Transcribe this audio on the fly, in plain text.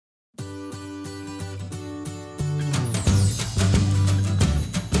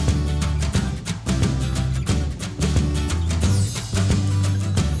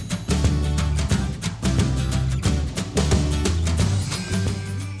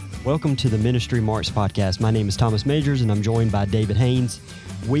Welcome to the Ministry Marks podcast. My name is Thomas Majors, and I'm joined by David Haynes.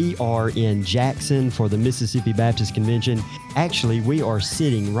 We are in Jackson for the Mississippi Baptist Convention. Actually, we are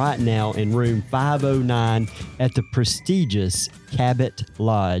sitting right now in room 509 at the prestigious Cabot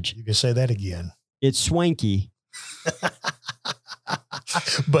Lodge. You can say that again. It's swanky.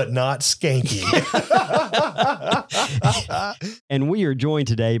 But not skanky. And we are joined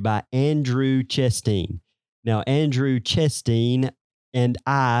today by Andrew Chesteen. Now, Andrew Chesteen and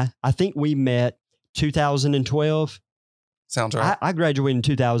I think we met 2012. Sounds right. I graduated in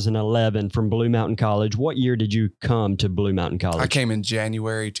 2011 from Blue Mountain College. What year did you come to Blue Mountain College? I came in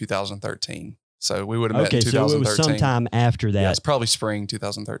January 2013. So we would have met in so 2013. it was sometime after that. Yeah, it's probably spring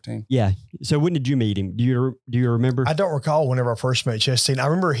 2013. Yeah. So when did you meet him? Do you remember? I don't recall whenever I first met Chesteen. I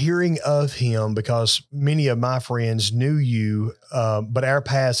remember hearing of him because many of my friends knew you, but our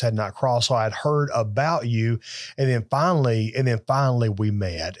paths had not crossed. So I'd heard about you, and then finally we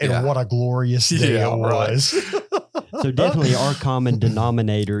met. And what a glorious day it was. Right. So definitely our common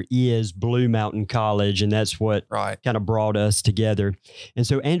denominator is Blue Mountain College, and that's what kind of brought us together. And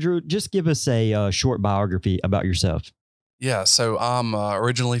so, Andrew, just give us a short biography about yourself. Yeah, so I'm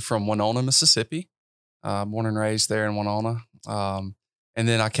originally from Winona, Mississippi, born and raised there in Winona. And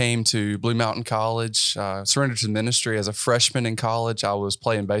then I came to Blue Mountain College, surrendered to the ministry as a freshman in college. I was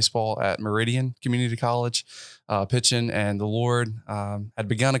playing baseball at Meridian Community College, pitching, and the Lord had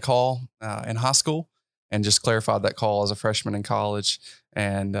begun a call in high school and just clarified that call as a freshman in college.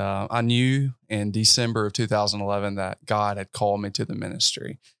 And I knew in December of 2011 that God had called me to the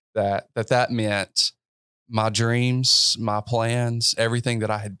ministry, that meant my dreams, my plans, everything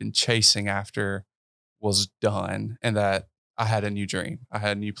that I had been chasing after was done, and that I had a new dream. I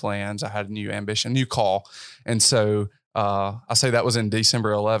had new plans. I had a new ambition, a new call. And so I say that was in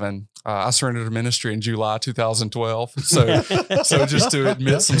December 11. I surrendered to ministry in July 2012. So just to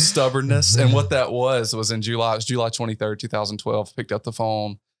admit some stubbornness. And what that was in July. It was July 23rd, 2012. Picked up the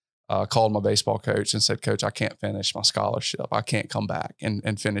phone, called my baseball coach and said, "Coach, I can't finish my scholarship. I can't come back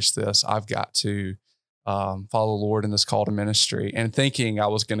and finish this. I've got to follow the Lord in this call to ministry." And thinking I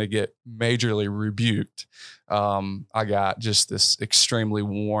was going to get majorly rebuked, I got just this extremely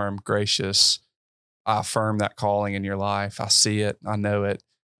warm, gracious, "I affirm that calling in your life. I see it. I know it.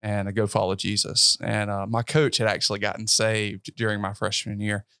 And I go follow Jesus." And my coach had actually gotten saved during my freshman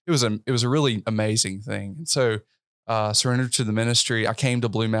year. It was a really amazing thing. And so surrendered to the ministry. I came to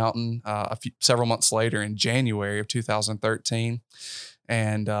Blue Mountain several months later in January of 2013.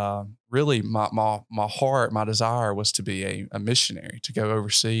 And really my heart, my desire was to be a missionary, to go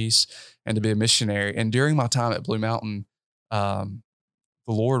overseas and to be a missionary. And during my time at Blue Mountain, the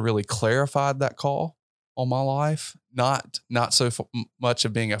Lord really clarified that call on my life, not so much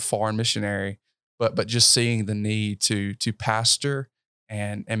of being a foreign missionary, but just seeing the need to pastor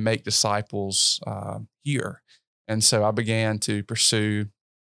and make disciples here. And so I began to pursue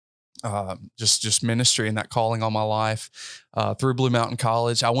just ministry and that calling on my life through Blue Mountain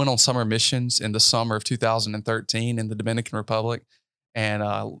College. I went on summer missions in the summer of 2013 in the Dominican Republic. And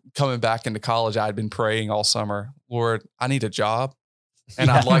coming back into college, I had been praying all summer, "Lord, I need a job and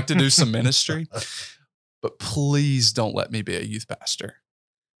I'd like to do some ministry, but please don't let me be a youth pastor."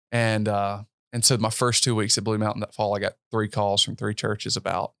 And so my first 2 weeks at Blue Mountain that fall, I got 3 calls from 3 churches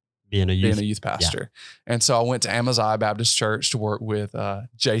about being a youth pastor. Yeah. And so I went to Amaziah Baptist Church to work with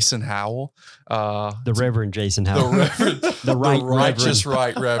Jason Howell. The Reverend Jason Howell. The righteous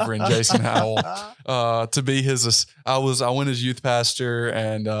Right Reverend Jason Howell. To be I went as youth pastor,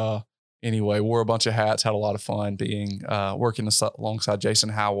 and anyway, wore a bunch of hats, had a lot of fun working alongside Jason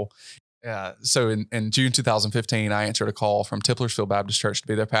Howell. So in June 2015, I answered a call from Tiplersville Baptist Church to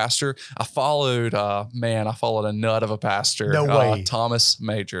be their pastor. I followed a nut of a pastor. No way. Thomas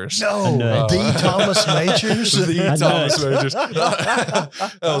Majors. No, the Thomas Majors? The Thomas Majors. That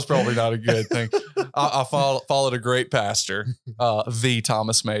was probably not a good thing. I followed a great pastor, the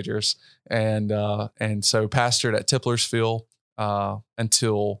Thomas Majors. And so pastored at Tiplersville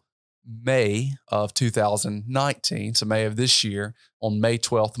until May of 2019, so May of this year. On May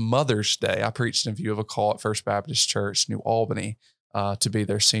 12th, Mother's Day, I preached in view of a call at First Baptist Church, New Albany, to be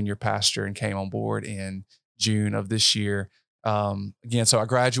their senior pastor, and came on board in June of this year. Again, so I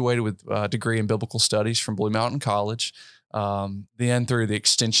graduated with a degree in biblical studies from Blue Mountain College. Then through the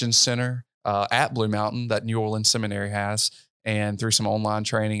Extension Center at Blue Mountain that New Orleans Seminary has, and through some online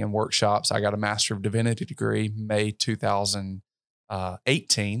training and workshops, I got a Master of Divinity degree May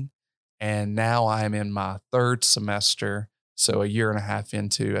 2018. And now I am in my 3rd semester, so a year and a half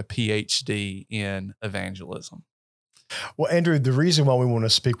into a PhD in evangelism. Well, Andrew, the reason why we want to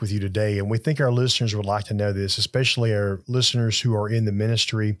speak with you today, and we think our listeners would like to know this, especially our listeners who are in the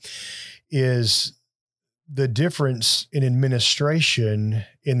ministry, is the difference in administration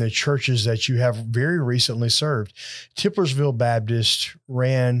in the churches that you have very recently served. Tiplersville Baptist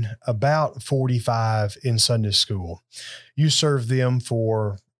ran about 45 in Sunday school. You served them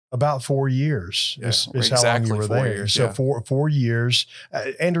for about 4 years. Yeah, is how long you were 4 there. years, So yeah. 4 years.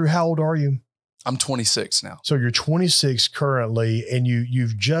 Andrew, how old are you? I'm 26 now. So you're 26 currently, and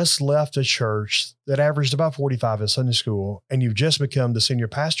you've just left a church that averaged about 45 in Sunday school, and you've just become the senior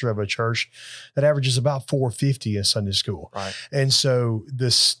pastor of a church that averages about 450 in Sunday school. Right. And so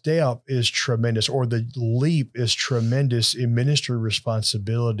the step is tremendous, or the leap is tremendous in ministry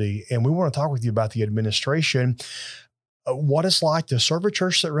responsibility. And we want to talk with you about the administration, what it's like to serve a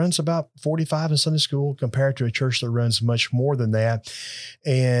church that runs about 45 in Sunday school compared to a church that runs much more than that.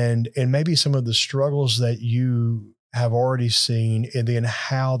 And maybe some of the struggles that you have already seen, and then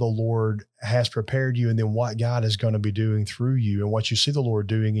how the Lord has prepared you, and then what God is going to be doing through you, and what you see the Lord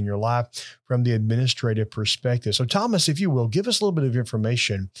doing in your life from the administrative perspective. So Thomas, if you will, give us a little bit of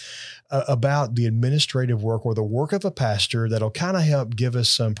information about the administrative work, or the work of a pastor, that'll kind of help give us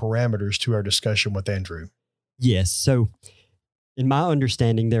some parameters to our discussion with Andrew. Yes. So in my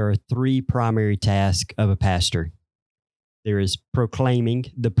understanding, there are three primary tasks of a pastor. There is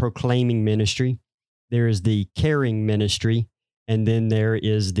the proclaiming ministry. There is the caring ministry. And then there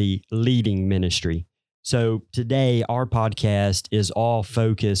is the leading ministry. So today, our podcast is all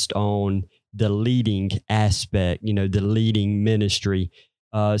focused on the leading aspect, the leading ministry.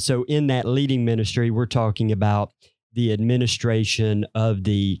 So in that leading ministry, we're talking about the administration of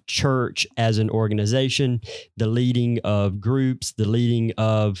the church as an organization, the leading of groups, the leading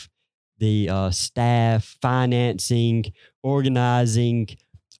of the staff, financing, organizing,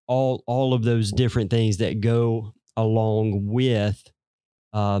 all of those different things that go along with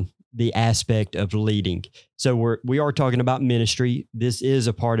the aspect of leading. So we are talking about ministry. This is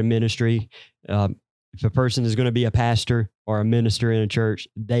a part of ministry. If a person is going to be a pastor or a minister in a church,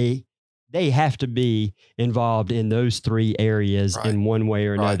 they have to be involved in those three areas in one way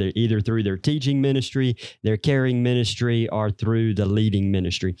or another, either through their teaching ministry, their caring ministry, or through the leading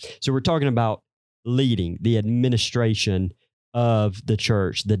ministry. So we're talking about leading, the administration of the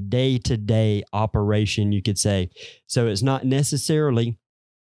church, the day-to-day operation, you could say. So it's not necessarily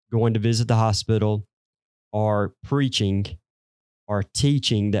going to visit the hospital or preaching or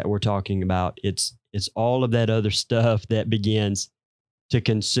teaching that we're talking about. It's all of that other stuff that begins to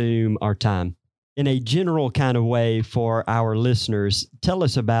consume our time. In a general kind of way for our listeners, tell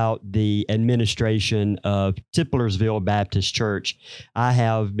us about the administration of Tiplersville Baptist Church. I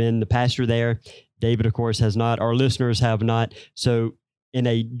have been the pastor there. David, of course, has not. Our listeners have not. So in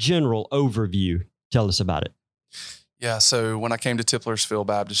a general overview, tell us about it. Yeah, so when I came to Tiplersville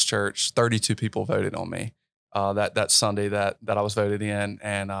Baptist Church, 32 people voted on me. That Sunday that I was voted in.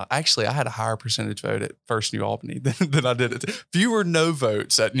 And actually, I had a higher percentage vote at First New Albany than I did at fewer no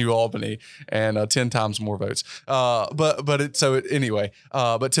votes at New Albany, and 10 times more votes. But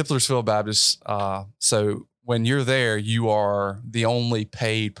Tiplersville Baptist. So when you're there, you are the only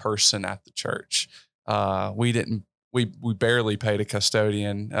paid person at the church. We barely paid a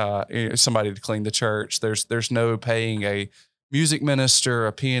custodian, somebody to clean the church. There's no paying a music minister,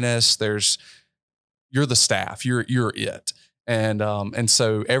 a pianist. You're the staff. You're it. And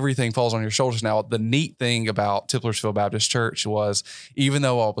so everything falls on your shoulders. Now, the neat thing about Tiplersville Baptist Church was, even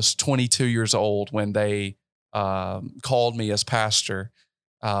though I was 22 years old when they called me as pastor,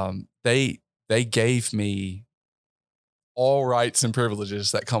 they gave me all rights and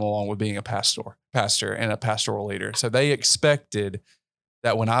privileges that come along with being a pastor and a pastoral leader. So they expected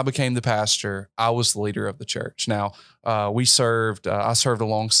that when I became the pastor, I was the leader of the church. Now, I served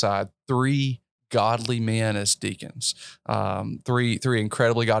alongside three godly men as deacons, three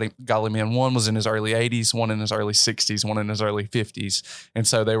incredibly godly men. One was in his early 80s, one in his early 60s, one in his early 50s. And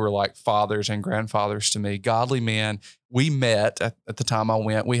so they were like fathers and grandfathers to me, godly men. We met at the time I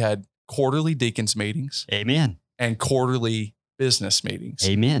went, we had quarterly deacons meetings. Amen. And quarterly business meetings.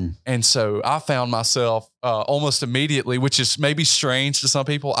 Amen. And so I found myself almost immediately, which is maybe strange to some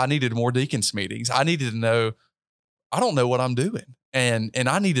people, I needed more deacons meetings. I needed to know, I don't know what I'm doing. And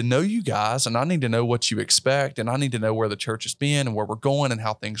I need to know you guys, and I need to know what you expect, and I need to know where the church has been and where we're going and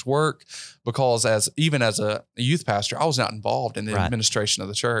how things work. Because even as a youth pastor, I was not involved in the administration of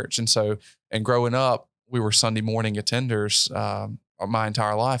the church. And growing up, we were Sunday morning attenders my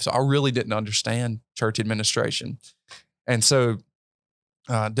entire life. So I really didn't understand church administration. And so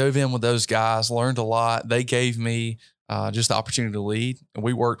dove in with those guys, learned a lot. They gave me just the opportunity to lead. And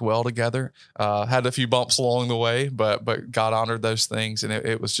we worked well together, had a few bumps along the way, but God honored those things. And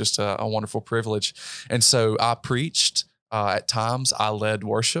it was just a wonderful privilege. And so I preached, at times I led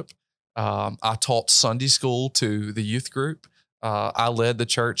worship. I taught Sunday school to the youth group. I led the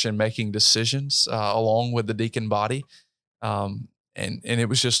church in making decisions, along with the deacon body. And it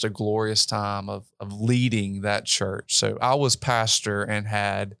was just a glorious time of leading that church. So I was pastor and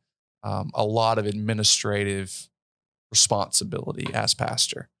had, a lot of administrative responsibility as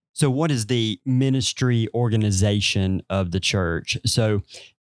pastor. So what is the ministry organization of the church? So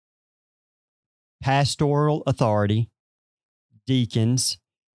pastoral authority, deacons,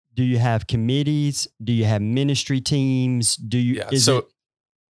 do you have committees? Do you have ministry teams?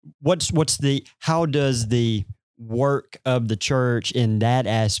 How does the work of the church in that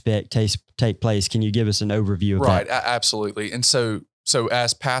aspect take place? Can you give us an overview of that? Right. Absolutely. And so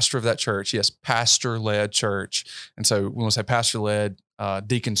as pastor of that church, yes, pastor-led church. And so when we say pastor-led,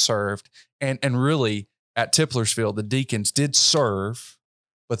 deacons served. And really at Tiplersville, the deacons did serve,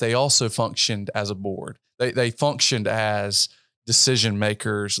 but they also functioned as a board. They functioned as decision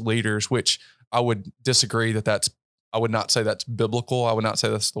makers, leaders, which I would disagree I would not say that's biblical. I would not say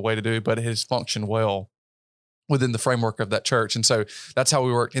that's the way to do it, but it has functioned well within the framework of that church. And so that's how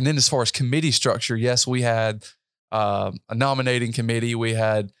we worked. And then as far as committee structure, yes, we had a nominating committee. We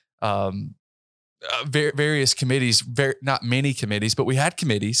had various committees, not many committees, but we had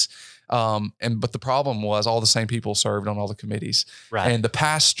committees. But the problem was all the same people served on all the committees. Right. And the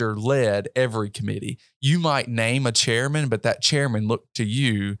pastor led every committee. You might name a chairman, but that chairman looked to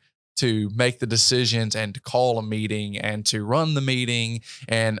you to make the decisions and to call a meeting and to run the meeting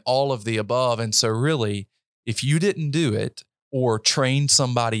and all of the above. And so really, if you didn't do it or train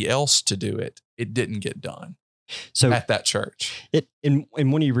somebody else to do it, it didn't get done. So at that church, in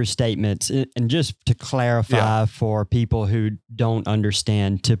one of your statements, and just to clarify for people who don't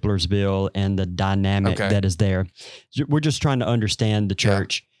understand Tiplersville and the dynamic that is there, we're just trying to understand the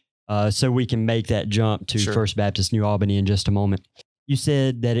church, so we can make that jump to First Baptist New Albany in just a moment. You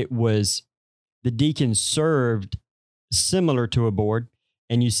said that it was the deacons served similar to a board.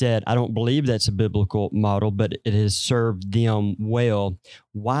 And you said, I don't believe that's a biblical model, but it has served them well.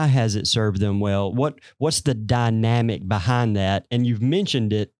 Why has it served them well? What's the dynamic behind that? And you've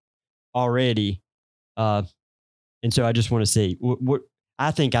mentioned it already. And so I just want to see what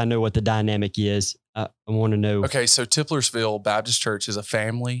I think I know what the dynamic is. I want to know. Okay. So Tiplersville Baptist Church is a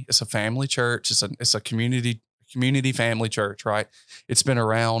family. It's a family church. It's a community family church, right? It's been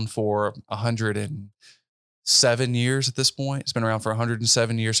around for 107 years at this point. It's been around for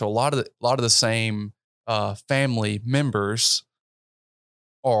 107 years. So a lot of the same family members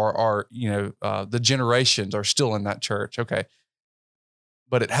are the generations are still in that church. Okay.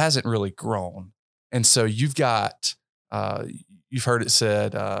 But it hasn't really grown. And so you've got, you've heard it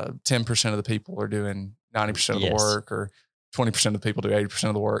said 10% of the people are doing 90% of the work, or 20% of the people do 80%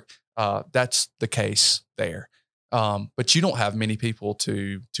 of the work. That's the case there. But you don't have many people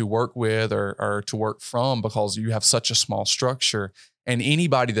to work with or to work from, because you have such a small structure, and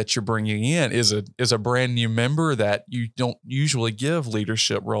anybody that you're bringing in is a brand new member that you don't usually give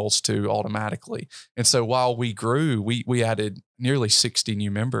leadership roles to automatically. And so while we grew, we added nearly 60 new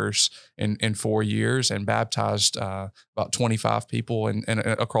members in 4 years and baptized about 25 people. And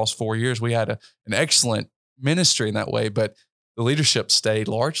across 4 years, we had an excellent ministry in that way, but the leadership stayed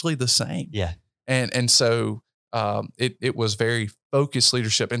largely the same. Yeah. And so it was very focused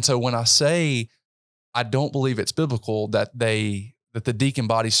leadership. And so when I say I don't believe it's biblical that the deacon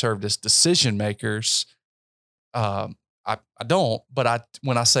body served as decision makers, I don't. But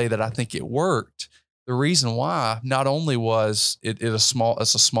when I say that I think it worked, the reason why not only was it's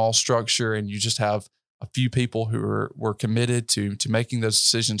a small structure, and you just have a few people who were committed to making those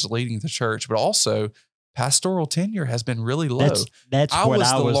decisions, leading the church, but also pastoral tenure has been really low. That's what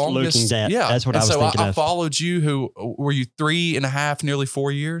I was looking at. Yeah. That's what I was thinking of. So I followed you. Were you 3.5, nearly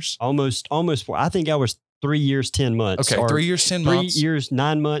 4 years? Almost 4. I think I was 3 years, 10 months. Okay. 3 years, 10 months. 3 years,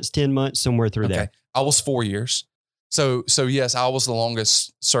 9 months, 10 months, somewhere through there. I was 4 years. So yes, I was the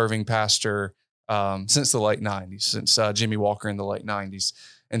longest serving pastor since the late 90s, since Jimmy Walker in the late 90s.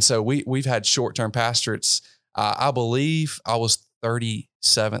 And so we've had short-term pastorates. I believe I was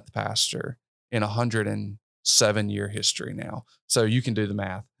 37th pastor in 107-year history now. So you can do the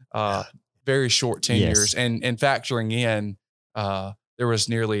math. Very short tenures. And factoring in, there was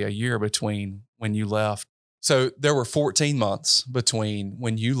nearly a year between when you left. So there were 14 months between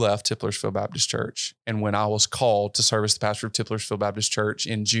when you left Tiplersville Baptist Church and when I was called to serve as the pastor of Tiplersville Baptist Church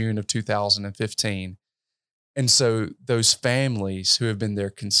in June of 2015. And so those families who have been there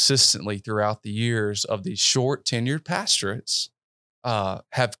consistently throughout the years of these short tenured pastorates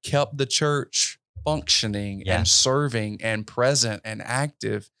have kept the church functioning Yeah. and serving and present and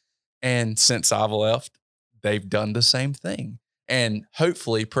active. And since I've left, they've done the same thing. And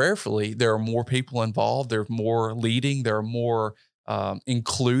hopefully, prayerfully, there are more people involved. There's more leading. There are more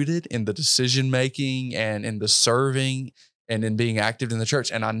included in the decision making and in the serving and in being active in the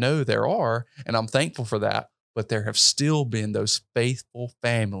church. And I know there are, and I'm thankful for that. But there have still been those faithful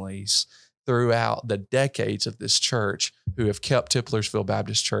families throughout the decades of this church who have kept Tiplersville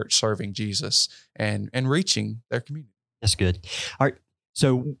Baptist Church serving Jesus and reaching their community. That's good. All right.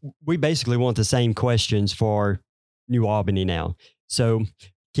 So we basically want the same questions for New Albany now. So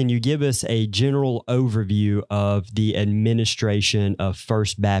can you give us a general overview of the administration of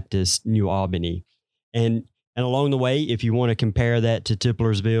First Baptist New Albany? And along the way, if you want to compare that to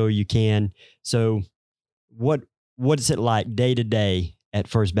Tiplersville, you can. So what is it like day to day at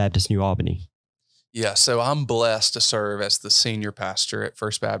First Baptist New Albany? Yeah, so I'm blessed to serve as the senior pastor at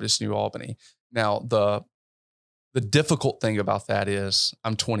First Baptist New Albany. Now, the difficult thing about that is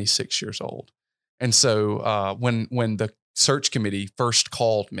I'm 26 years old. And so when the search committee first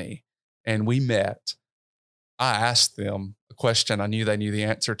called me and we met, I asked them a question I knew they knew the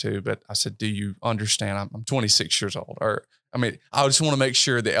answer to, but I said, do you understand I'm 26 years old? Or, I mean, I just want to make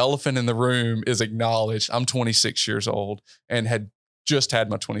sure the elephant in the room is acknowledged. I'm 26 years old and had just had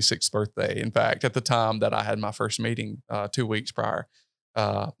my 26th birthday. In fact, at the time that I had my first meeting 2 weeks prior.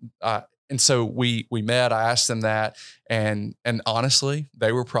 And so we met, I asked them that, and honestly,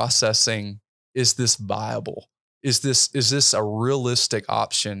 they were processing, is this viable? Is this a realistic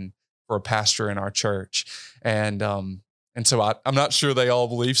option for a pastor in our church? And so I'm not sure they all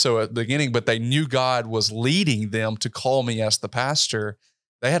believed so at the beginning, but they knew God was leading them to call me as the pastor.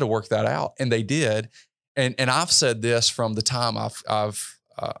 They had to work that out, and they did. And I've said this from the time I've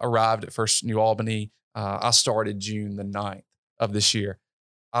arrived at First New Albany. I started June the 9th of this year.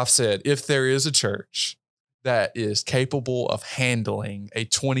 I've said, if there is a church that is capable of handling a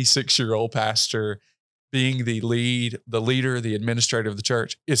 26-year-old pastor being the leader, the administrator of the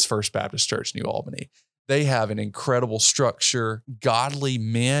church, it's First Baptist Church New Albany. They have an incredible structure, godly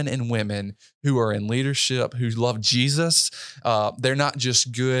men and women who are in leadership, who love Jesus. They're not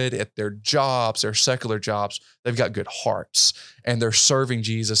just good at their jobs, their secular jobs. They've got good hearts, and they're serving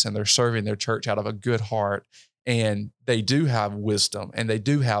Jesus and they're serving their church out of a good heart. And they do have wisdom and they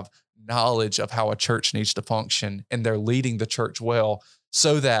do have knowledge of how a church needs to function, and they're leading the church well,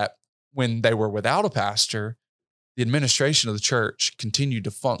 so that when they were without a pastor, the administration of the church continued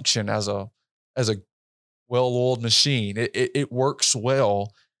to function as a well-oiled machine. It works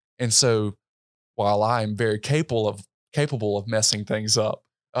well. And so while I am very capable of messing things up,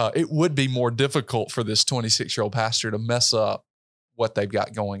 it would be more difficult for this 26-year-old pastor to mess up what they've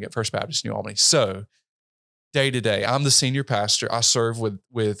got going at First Baptist New Albany. So day to day, I'm the senior pastor. I serve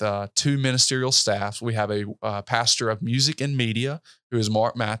with two ministerial staffs. We have a pastor of music and media, who is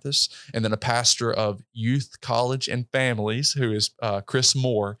Mark Mathis, and then a pastor of youth, college, and families, who is Chris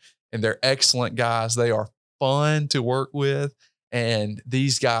Moore. And they're excellent guys. They are fun to work with, and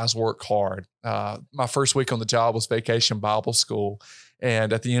these guys work hard. My first week on the job was Vacation Bible School.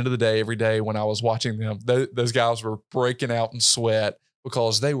 And at the end of the day, every day when I was watching them, those guys were breaking out in sweat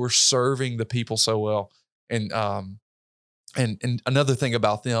because they were serving the people so well. And another thing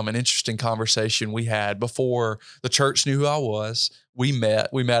about them, an interesting conversation we had before the church knew who I was. We met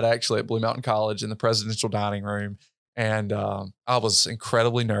actually at Blue Mountain College in the presidential dining room. And I was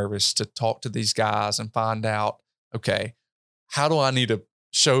incredibly nervous to talk to these guys and find out, okay, how do I need to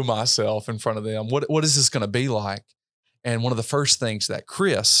show myself in front of them? What is this going to be like? And one of the first things that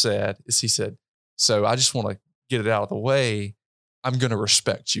Chris said is, he said, so I just want to get it out of the way. I'm going to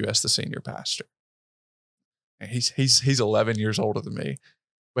respect you as the senior pastor. And he's 11 years older than me,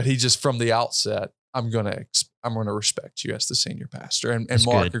 but he just, from the outset, I'm going to respect you as the senior pastor. And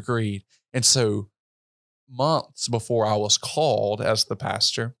Mark agreed. And so months before I was called as the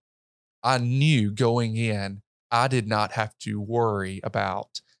pastor, I knew going in, I did not have to worry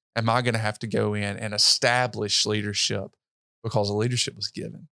about, am I going to have to go in and establish leadership, because the leadership was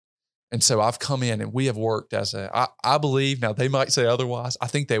given. And so I've come in and we have worked as I believe, now they might say otherwise, I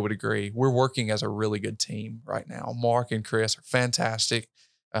think they would agree, we're working as a really good team right now. Mark and Chris are fantastic.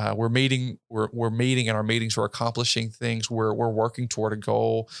 We're meeting in our meetings, we're accomplishing things, we're working toward a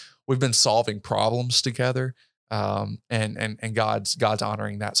goal. We've been solving problems together. And God's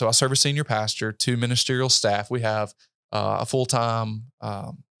honoring that. So I serve as senior pastor, two ministerial staff. We have a full-time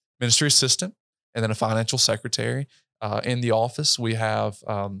ministry assistant and then a financial secretary. In the office, we have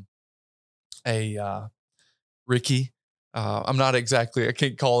a Ricky. I'm not exactly, I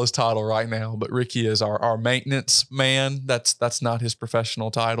can't call his title right now, but Ricky is our maintenance man. That's not his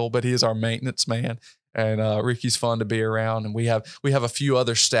professional title, but he is our maintenance man. And Ricky's fun to be around. And we have a few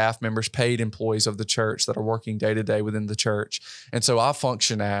other staff members, paid employees of the church that are working day to day within the church. And so I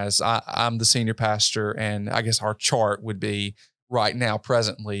function as I'm the senior pastor, and I guess our chart would be right now,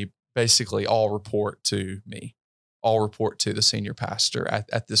 presently, basically all report to me, all report to the senior pastor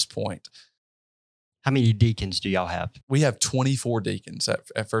at this point. How many deacons do y'all have? We have 24 deacons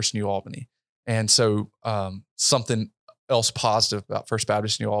at First New Albany. And so something else positive about First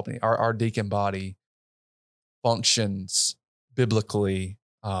Baptist New Albany, our deacon body functions biblically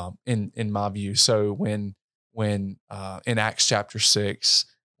in my view. So when in Acts chapter 6,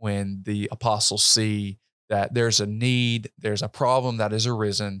 when the apostles see that there's a need, there's a problem that has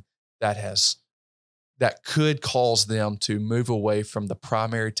arisen that could cause them to move away from the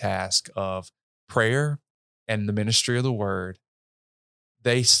primary task of prayer and the ministry of the word,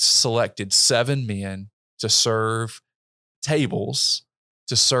 they selected 7 men to serve tables,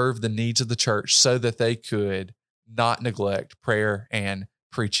 to serve the needs of the church so that they could not neglect prayer and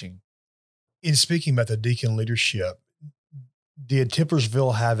preaching. In speaking about the deacon leadership, did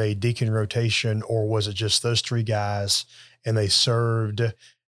Tiplersville have a deacon rotation, or was it just those 3 guys and they served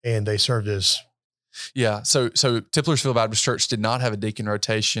as? Yeah. So Tiplersville Baptist Church did not have a deacon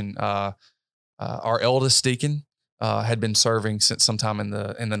rotation. Our eldest deacon had been serving since sometime in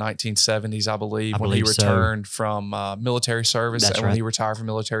the 1970s, I believe, when he returned from military service. That's and right. when he retired from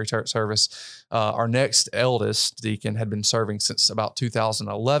military service, our next eldest deacon had been serving since about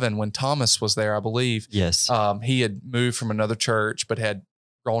 2011 when Thomas was there, I believe. Yes. He had moved from another church, but had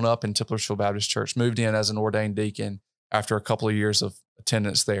grown up in Tiplersville Baptist Church, moved in as an ordained deacon after a couple of years of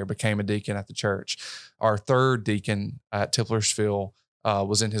attendance there, became a deacon at the church. Our third deacon at Tiplersville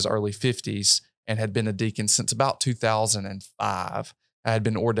was in his early 50s and had been a deacon since about 2005. I had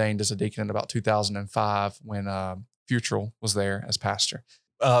been ordained as a deacon in about 2005 when Futrell was there as pastor.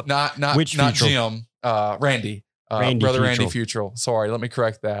 Not Jim, Randy, brother Randy Futrell. Sorry, let me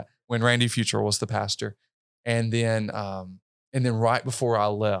correct that. When Randy Futrell was the pastor, and then right before I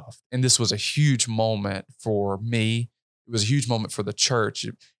left, and this was a huge moment for me. It was a huge moment for the church.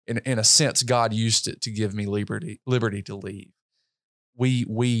 In a sense, God used it to give me liberty to leave.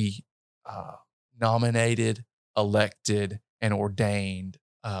 We nominated, elected, and ordained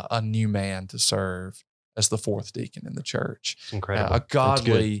a new man to serve as the 4th deacon in the church. Incredible. A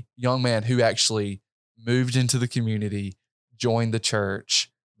godly young man who actually moved into the community, joined the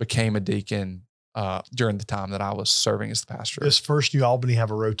church, became a deacon during the time that I was serving as the pastor. Does First New Albany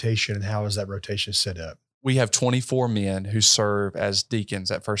have a rotation, and how is that rotation set up? We have 24 men who serve as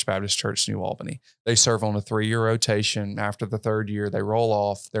deacons at First Baptist Church, New Albany. They serve on a 3-year rotation. After the 3rd year, they roll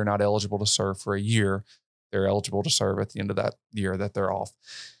off. They're not eligible to serve for a year. They're eligible to serve at the end of that year that they're off.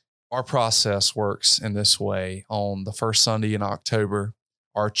 Our process works in this way. On the first Sunday in October,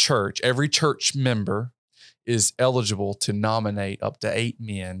 our church, every church member is eligible to nominate up to 8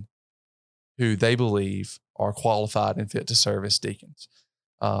 men who they believe are qualified and fit to serve as deacons.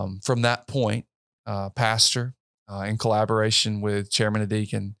 From that point, pastor, in collaboration with chairman of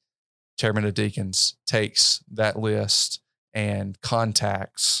deacons, takes that list and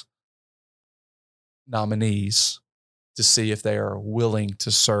contacts nominees to see if they are willing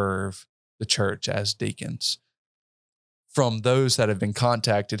to serve the church as deacons. From those that have been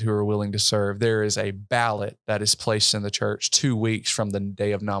contacted who are willing to serve, there is a ballot that is placed in the church 2 weeks from the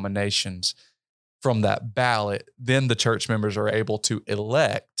day of nominations. From that ballot, then the church members are able to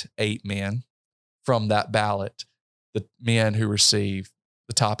elect 8 men. From that ballot, the men who receive,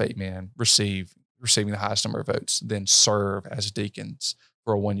 the top 8 men receiving the highest number of votes, then serve as deacons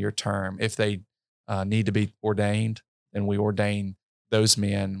for a 1-year term. If they need to be ordained, then we ordain those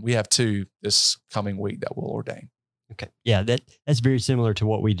men. We have 2 this coming week that we'll ordain. Okay. Yeah, that's very similar to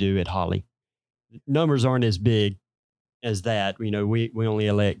what we do at Holly. Numbers aren't as big as that. We only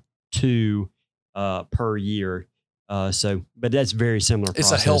elect 2 per year. But that's very similar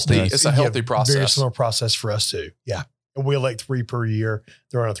process. It's a healthy process. Very similar process for us too. Yeah. And we elect 3 per year.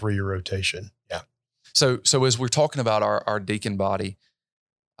 They're on a 3-year rotation. Yeah. So as we're talking about our deacon body,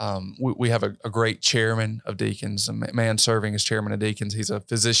 we have a great chairman of deacons, a man serving as chairman of deacons. He's a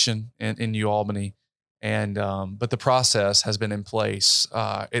physician in New Albany. And, but the process has been in place,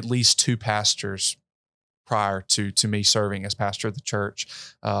 at least 2 pastors prior to me serving as pastor of the church.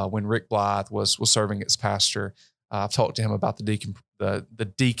 When Rick Blythe was serving as pastor, I've talked to him about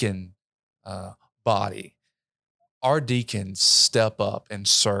the deacon body. Our deacons step up and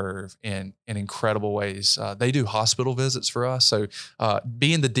serve in incredible ways. They do hospital visits for us. So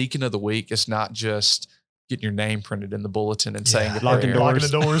being the deacon of the week is not just getting your name printed in the bulletin and saying a locking prayer. the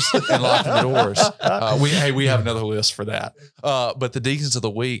doors. And locking the doors. We have another list for that. But the deacons of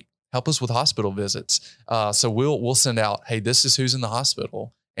the week help us with hospital visits. So we'll send out, hey, this is who's in the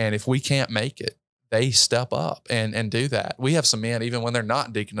hospital. And if we can't make it, they step up and do that. We have some men, even when they're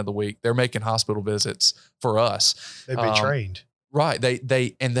not deacon of the week, they're making hospital visits for us. They've been trained. Right.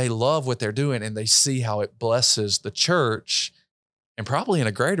 They love what they're doing, and they see how it blesses the church, and probably in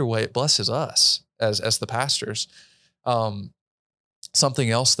a greater way, it blesses us as the pastors. Something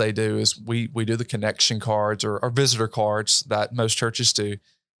else they do is we do the connection cards or visitor cards that most churches do.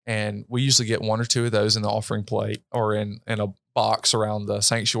 And we usually get one or two of those in the offering plate or in a box around the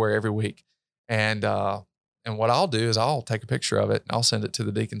sanctuary every week. And what I'll do is I'll take a picture of it and I'll send it to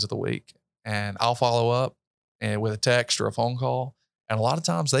the deacons of the week, and I'll follow up and with a text or a phone call. And a lot of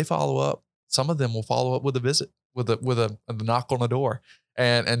times they follow up. Some of them will follow up with a visit, with a knock on the door.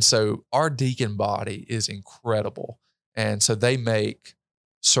 And so our deacon body is incredible. And so they make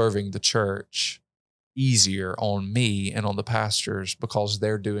serving the church easier on me and on the pastors because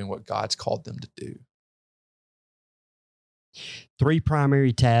they're doing what God's called them to do. 3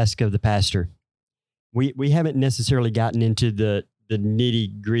 primary tasks of the pastor. We haven't necessarily gotten into the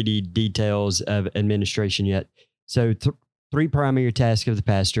nitty gritty details of administration yet. So 3 primary tasks of the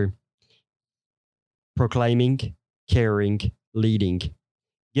pastor: proclaiming, caring, leading.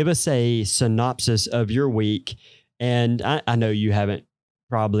 Give us a synopsis of your week. And I know you haven't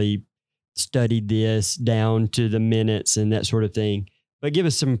probably studied this down to the minutes and that sort of thing, but give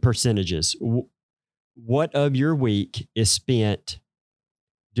us some percentages. What of your week is spent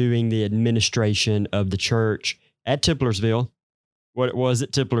doing the administration of the church at Tiplersville, what it was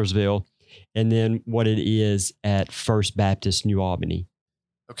at Tiplersville, and then what it is at First Baptist New Albany?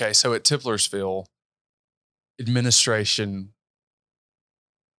 Okay, so at Tiplersville, administration,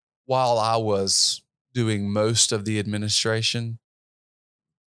 while I was doing most of the administration,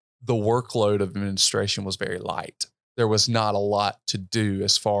 the workload of administration was very light. There was not a lot to do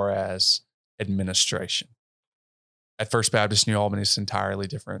as far as administration. At First Baptist New Albany, it's an entirely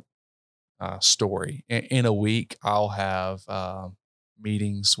different story. In a week, I'll have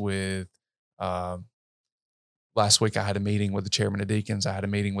meetings with, last week I had a meeting with the chairman of deacons. I had a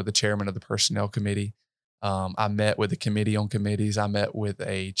meeting with the chairman of the personnel committee. I met with the committee on committees. I met with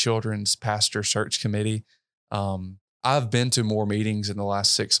a children's pastor search committee. I've been to more meetings in the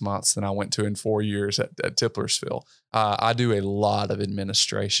last 6 months than I went to in 4 years at Tiplersville. I do a lot of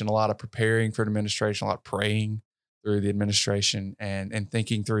administration, a lot of preparing for administration, a lot of praying through the administration and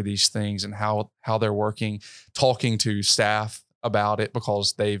thinking through these things and how they're working, talking to staff about it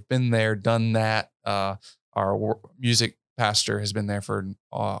because they've been there, done that. Our music pastor has been there for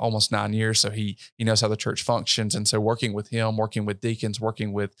almost 9 years, so he knows how the church functions. And so working with him, working with deacons,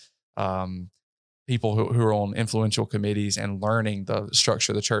 working with people who are on influential committees and learning the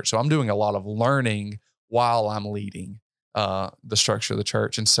structure of the church. So I'm doing a lot of learning while I'm leading the structure of the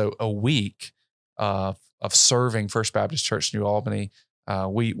church. And so a week of serving First Baptist Church New Albany,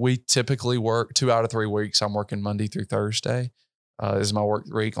 we typically work 2 out of 3 weeks. I'm working Monday through Thursday. This is my work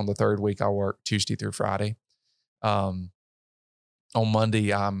week. On the 3rd week, I work Tuesday through Friday. On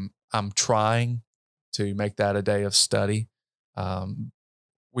Monday, I'm trying to make that a day of study.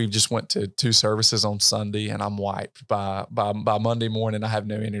 We just went to 2 services on Sunday, and I'm wiped by Monday morning. I have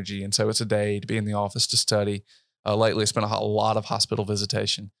no energy, and so it's a day to be in the office to study. Lately, it's been a lot of hospital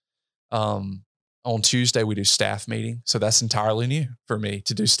visitation. On Tuesday, we do staff meeting, so that's entirely new for me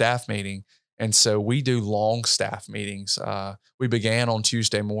to do staff meeting. And so we do long staff meetings. We began on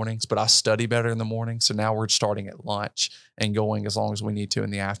Tuesday mornings, but I study better in the morning. So now we're starting at lunch and going as long as we need to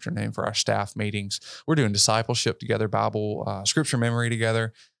in the afternoon for our staff meetings. We're doing discipleship together, Bible, scripture memory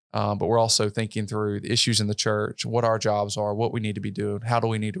together. But we're also thinking through the issues in the church, what our jobs are, what we need to be doing, how do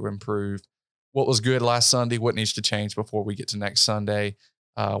we need to improve, what was good last Sunday, what needs to change before we get to next Sunday.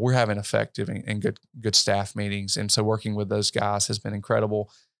 We're having effective and good staff meetings. And so working with those guys has been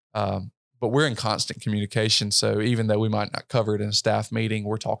incredible. But we're in constant communication. So even though we might not cover it in a staff meeting,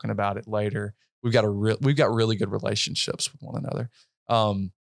 we're talking about it later. We've got really good relationships with one another. And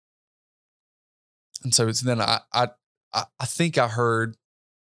so then I think I heard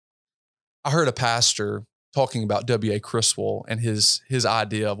a pastor talking about W.A. Criswell and his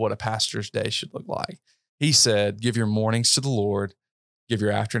idea of what a pastor's day should look like. He said, give your mornings to the Lord, give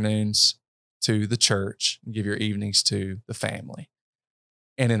your afternoons to the church, and give your evenings to the family.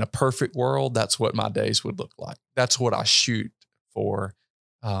 And in a perfect world, that's what my days would look like. That's what I shoot for.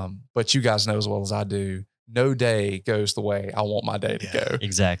 But you guys know as well as I do, no day goes the way I want my day to go.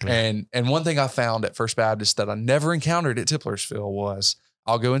 Exactly. And one thing I found at First Baptist that I never encountered at Tiplersville was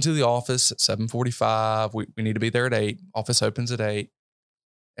I'll go into the office at 7:45. We need to be there at 8. Office opens at 8.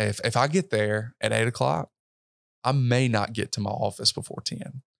 If I get there at 8 o'clock, I may not get to my office before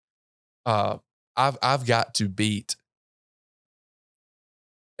 10. I've got to beat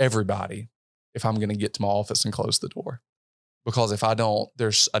everybody if I'm going to get to my office and close the door. Because if I don't,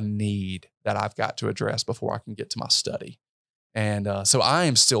 there's a need that I've got to address before I can get to my study. And so I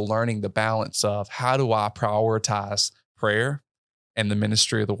am still learning the balance of how do I prioritize prayer and the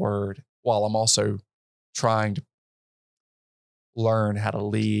ministry of the word while I'm also trying to learn how to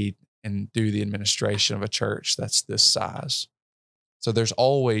lead and do the administration of a church that's this size. So there's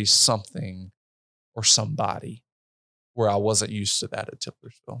always something or somebody where I wasn't used to that at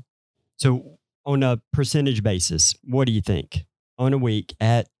Tiplersville. So on a percentage basis, what do you think on a week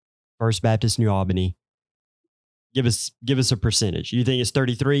at First Baptist New Albany? Give us a percentage. You think it's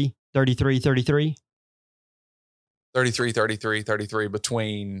 33, 33, 33? 33, 33, 33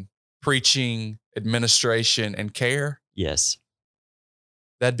 between preaching, administration, and care? Yes.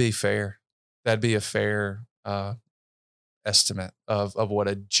 That'd be fair. That'd be a fair estimate of what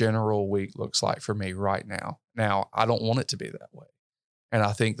a general week looks like for me right now. Now, I don't want it to be that way. And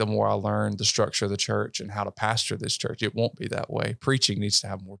I think the more I learn the structure of the church and how to pastor this church, it won't be that way. Preaching needs to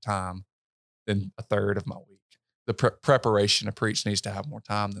have more time than a third of my week. The preparation to preach needs to have more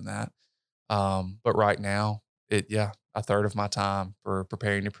time than that. But right now, a third of my time for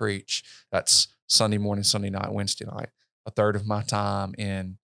preparing to preach. That's Sunday morning, Sunday night, Wednesday night. A third of my time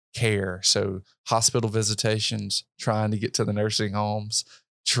in care. So hospital visitations, trying to get to the nursing homes,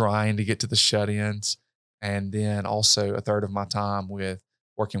 trying to get to the shut-ins. And then also a third of my time with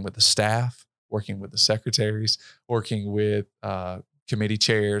working with the staff, working with the secretaries, working with committee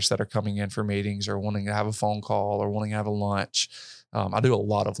chairs that are coming in for meetings or wanting to have a phone call or wanting to have a lunch. I do a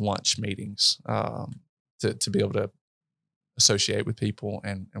lot of lunch meetings to be able to associate with people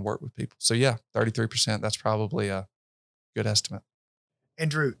and work with people. So 33%, that's probably a good estimate.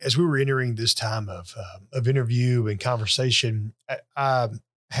 Andrew, as we were entering this time of interview and conversation, I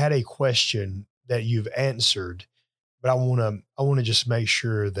had a question that you've answered, but I want to just make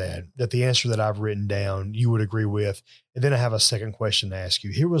sure that the answer that I've written down you would agree with, and then I have a second question to ask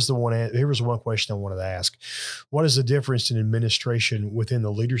you. Here was the one question I wanted to ask: what is the difference in administration within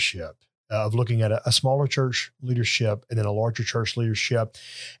the leadership of looking at a smaller church leadership and then a larger church leadership?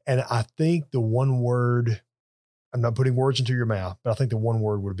 And I think the one word, I'm not putting words into your mouth, but I think the one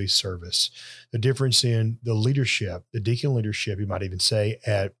word would be service. The difference in the leadership, the deacon leadership, you might even say,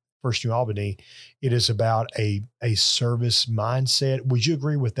 at First New Albany, it is about a service mindset. Would you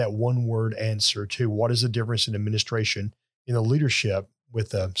agree with that one word answer to what is the difference in administration in the leadership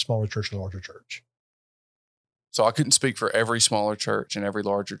with a smaller church and a larger church? So I couldn't speak for every smaller church and every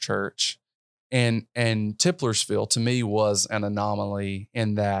larger church. And Tiplersville to me was an anomaly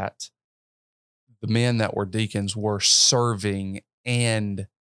in that the men that were deacons were serving and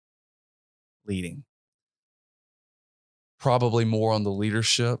leading. Probably more on the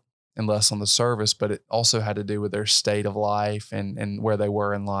leadership and less on the service, but it also had to do with their state of life and where they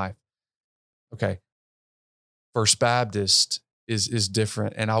were in life. Okay. First Baptist is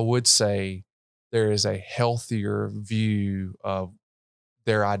different. And I would say there is a healthier view of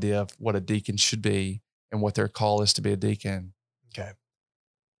their idea of what a deacon should be and what their call is to be a deacon. Okay.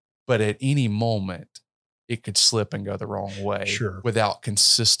 But at any moment, it could slip and go the wrong way. Sure. Without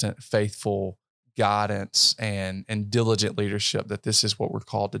consistent, faithful guidance and diligent leadership, that this is what we're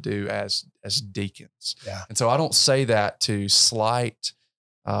called to do as deacons. Yeah. And so I don't say that to slight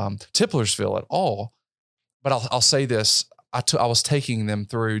Tiplersville at all, but I'll say this. I was taking them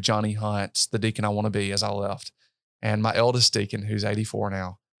through Johnny Hunt's The Deacon I Want to Be as I left. And my eldest deacon, who's 84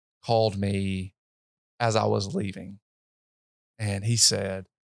 now, called me as I was leaving. And he said,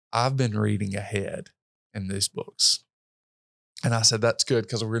 I've been reading ahead in these books. And I said, that's good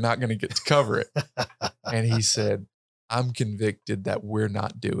because we're not going to get to cover it. And he said, I'm convicted that we're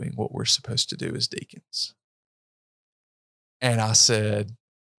not doing what we're supposed to do as deacons. And I said,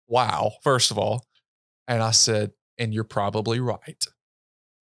 wow, first of all. And I said, and you're probably right.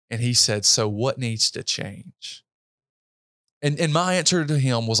 And he said, so what needs to change? And my answer to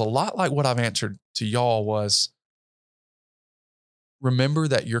him was a lot like what I've answered to y'all was, remember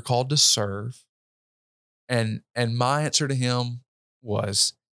that you're called to serve. And my answer to him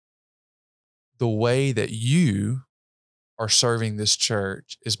was, the way that you are serving this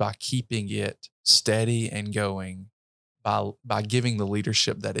church is by keeping it steady and going, by giving the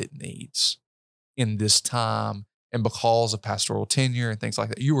leadership that it needs in this time. And because of pastoral tenure and things like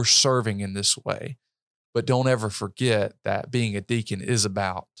that, you are serving in this way. But don't ever forget that being a deacon is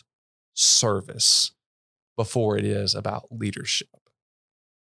about service before it is about leadership.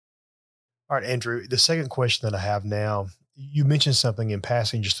 All right, Andrew, the second question that I have now, you mentioned something in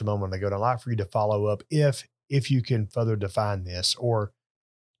passing just a moment ago, and I'd like for you to follow up if you can further define this, or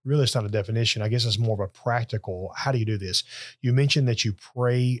really it's not a definition. I guess it's more of a practical, how do you do this? You mentioned that you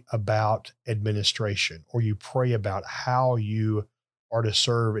pray about administration, or you pray about how you are to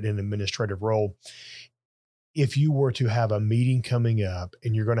serve in an administrative role. If you were to have a meeting coming up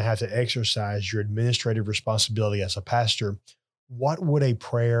and you're going to have to exercise your administrative responsibility as a pastor, what would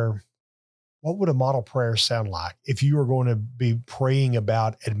a model prayer sound like? If you were going to be praying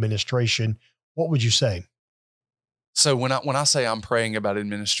about administration, what would you say? So when I say I'm praying about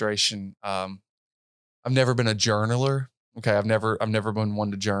administration, I've never been a journaler. Okay. I've never been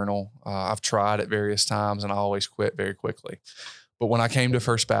one to journal. I've tried at various times and I always quit very quickly. But when I came to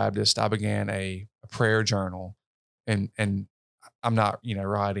First Baptist, I began a prayer journal, and I'm not,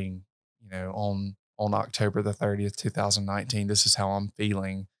 writing, on October the 30th, 2019, this is how I'm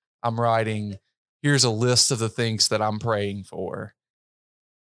feeling. I'm writing, here's a list of the things that I'm praying for.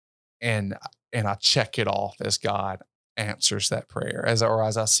 And I check it off as God answers that prayer as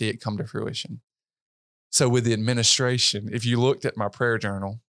I see it come to fruition. So with the administration, if you looked at my prayer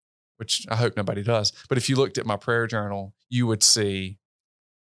journal, which I hope nobody does, but if you looked at my prayer journal, you would see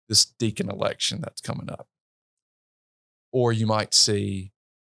this deacon election that's coming up. Or you might see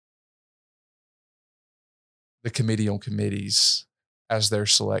the committee on committees as they're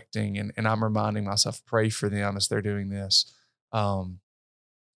selecting, and I'm reminding myself, pray for them as they're doing this. Or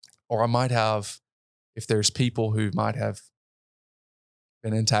I might have, if there's people who might have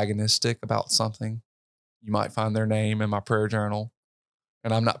been antagonistic about something, you might find their name in my prayer journal.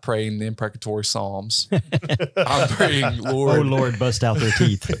 And I'm not praying the imprecatory Psalms. I'm praying, Lord. Oh, Lord, bust out their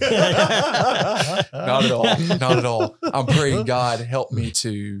teeth. Not at all. Not at all. I'm praying, God, help me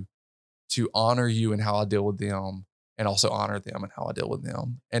to honor you in how I deal with them, and also honor them in how I deal with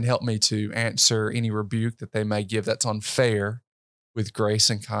them. And help me to answer any rebuke that they may give that's unfair with grace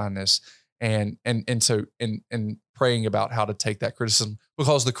and kindness. And so praying about how to take that criticism,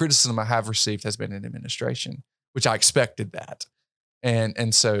 because the criticism I have received has been in administration, which I expected that.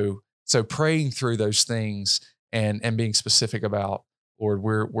 And so praying through those things and being specific about, Lord,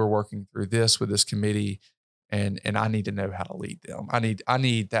 we're working through this with this committee, and I need to know how to lead them. I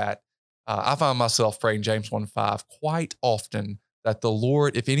need that. I find myself praying James 1:5 quite often, that the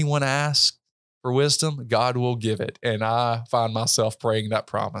Lord, if anyone asks for wisdom, God will give it. And I find myself praying that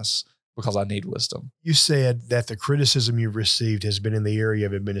promise because I need wisdom. You said that the criticism you've received has been in the area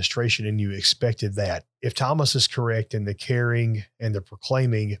of administration, and you expected that. If Thomas is correct in the caring and the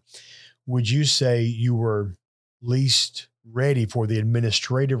proclaiming, would you say you were least ready for the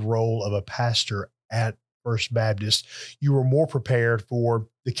administrative role of a pastor at First Baptist? You were more prepared for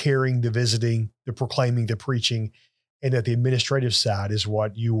the caring, the visiting, the proclaiming, the preaching, and that the administrative side is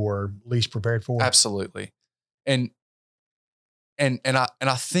what you were least prepared for? Absolutely. And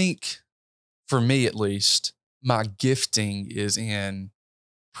I think, for me at least, my gifting is in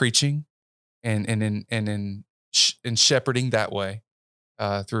preaching and in shepherding that way,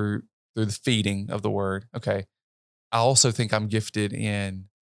 through the feeding of the word. Okay. I also think I'm gifted in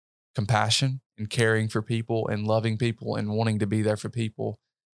compassion and caring for people and loving people and wanting to be there for people.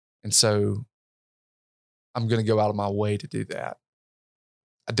 And so I'm going to go out of my way to do that.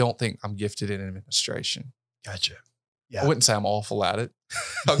 I don't think I'm gifted in administration. Gotcha. Yeah. I wouldn't say I'm awful at it.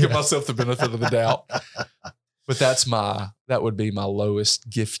 I'll give myself the benefit of the doubt. But that would be my lowest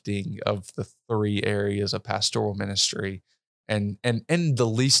gifting of the three areas of pastoral ministry, and the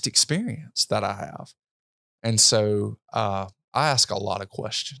least experience that I have. And so I ask a lot of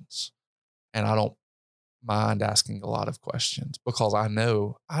questions, and I don't mind asking a lot of questions because I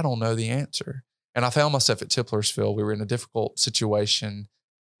know I don't know the answer. And I found myself at Tiplersville. We were in a difficult situation.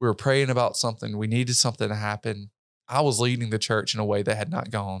 We were praying about something. We needed something to happen. I was leading the church in a way that had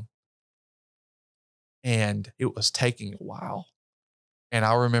not gone. And it was taking a while. And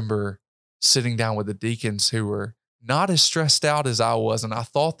I remember sitting down with the deacons who were not as stressed out as I was. And I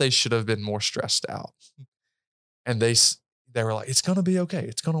thought they should have been more stressed out. And they were like, it's going to be okay.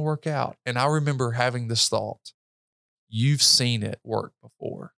 It's going to work out. And I remember having this thought, you've seen it work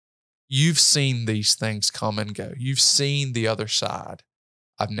before. You've seen these things come and go. You've seen the other side.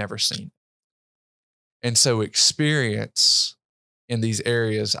 I've never seen it. And so experience in these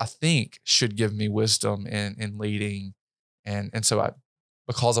areas, I think, should give me wisdom in leading. And so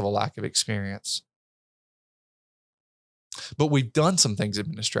because of a lack of experience. But we've done some things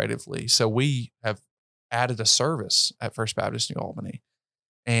administratively. So we have added a service at First Baptist New Albany.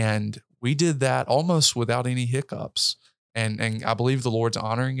 And we did that almost without any hiccups. And I believe the Lord's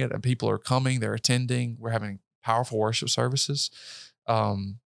honoring it, and people are coming, they're attending. We're having powerful worship services.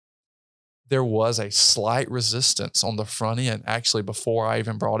 there was a slight resistance on the front end, actually, before I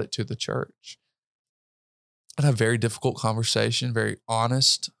even brought it to the church. I had a very difficult conversation, very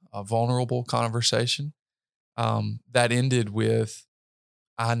honest, vulnerable conversation that ended with,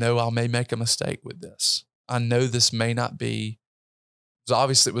 I know I may make a mistake with this. I know this may not be, because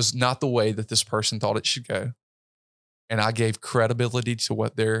obviously it was not the way that this person thought it should go. And I gave credibility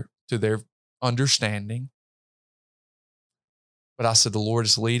to their understanding. But I said, the Lord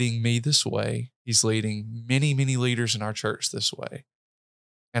is leading me this way. He's leading many, many leaders in our church this way.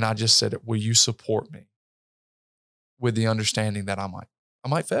 And I just said, will you support me? With the understanding that I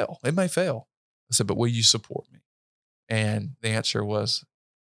might fail. It may fail. I said, but will you support me? And the answer was,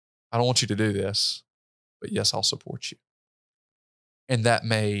 I don't want you to do this, but yes, I'll support you. And that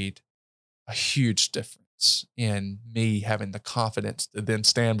made a huge difference in me having the confidence to then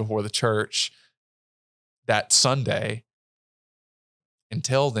stand before the church that Sunday and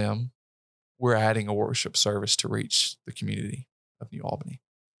tell them we're adding a worship service to reach the community of New Albany.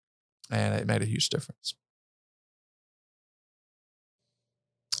 And it made a huge difference.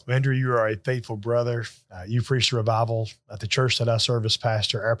 Andrew, you are a faithful brother. You preached revival at the church that I serve as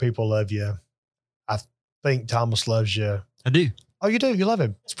pastor. Our people love you. I think Thomas loves you. I do. Oh, you do? You love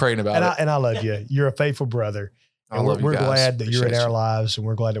him. It's praying about it. And I love you. You're a faithful brother. And we're glad that you're in our lives, and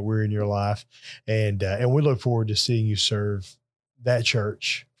we're glad that we're in your life. And we look forward to seeing you serve that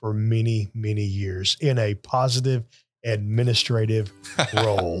church for many, many years in a positive administrative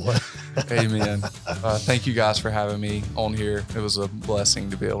role. Amen. Thank you guys for having me on here. It was a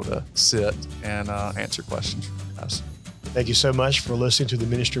blessing to be able to sit and answer questions from you guys. Thank you so much for listening to the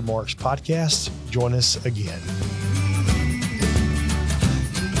Ministry Marks podcast. Join us again.